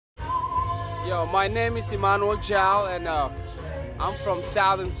Yo, my name is Emmanuel Jal, and I'm from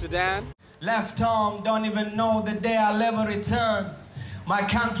Southern Sudan. Left home, don't even know the day I'll ever return. My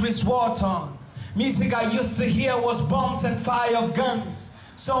country's war-torn. Music I used to hear was bombs and fire of guns.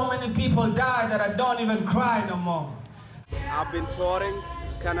 So many people died that I don't even cry no more. I've been touring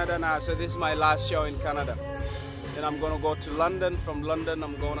Canada now, so this is my last show in Canada. Then I'm gonna go to London. From London,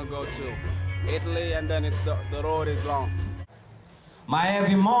 I'm gonna go to Italy, and then the road is long. My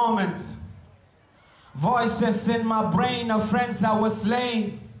every moment, voices in my brain of friends that were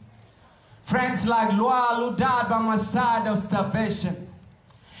slain. Friends like Lual who died by my side of starvation.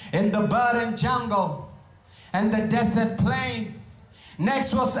 In the burning jungle and the desert plain.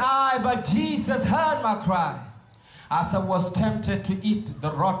 Next was I, but Jesus heard my cry as I was tempted to eat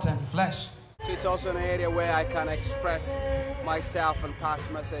the rotten flesh. It's also an area where I can express myself and pass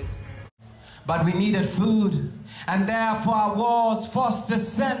messages. But we needed food, and therefore I was forced to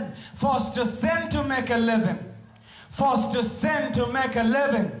sin to make a living. Forced to sin to make a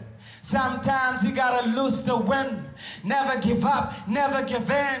living. Sometimes you gotta lose to win. Never give up, never give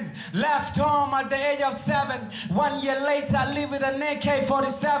in. Left home at the age of 7. 1 year later, I live with an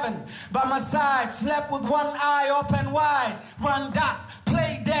AK-47 by my side. Slept with one eye open wide. Run dark,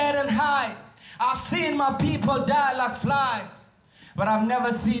 play dead and hide. I've seen my people die like flies, but I've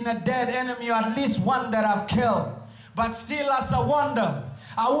never seen a dead enemy, or at least one that I've killed. But still, as I wonder,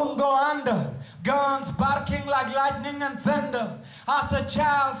 I won't go under. Guns barking like lightning and thunder. As a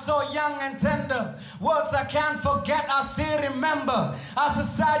child so young and tender, words I can't forget, I still remember. As a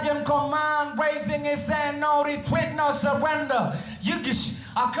sergeant command, raising his hand, no retreat, no surrender. Yugish,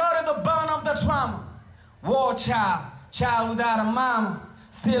 I carry the burn of the trauma. War child, child without a mama,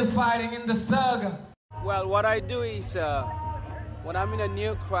 still fighting in the struggle. Well, what I do is, when I'm in a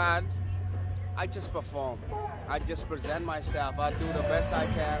new crowd, I just perform. I just present myself. I do the best I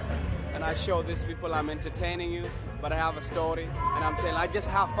can, and I show these people I'm entertaining you, but I have a story, and I'm telling, I just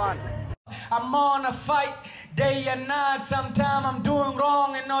have fun. I'm on a fight day and night. Sometimes I'm doing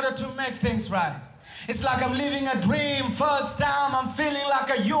wrong in order to make things right. It's like I'm living a dream. First time I'm feeling like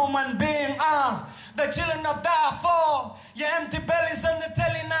a human being. The children of Darfur, your empty bellies and the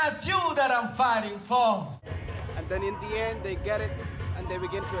telling us you that I'm fighting for. And then in the end, they get it, and they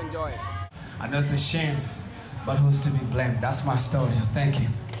begin to enjoy it. I know it's a shame, but who's to be blamed? That's my story. Thank you.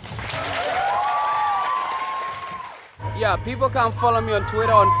 Yeah, people can follow me on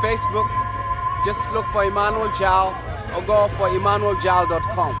Twitter, on Facebook. Just look for Emmanuel Jal, or go for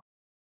emmanueljal.com.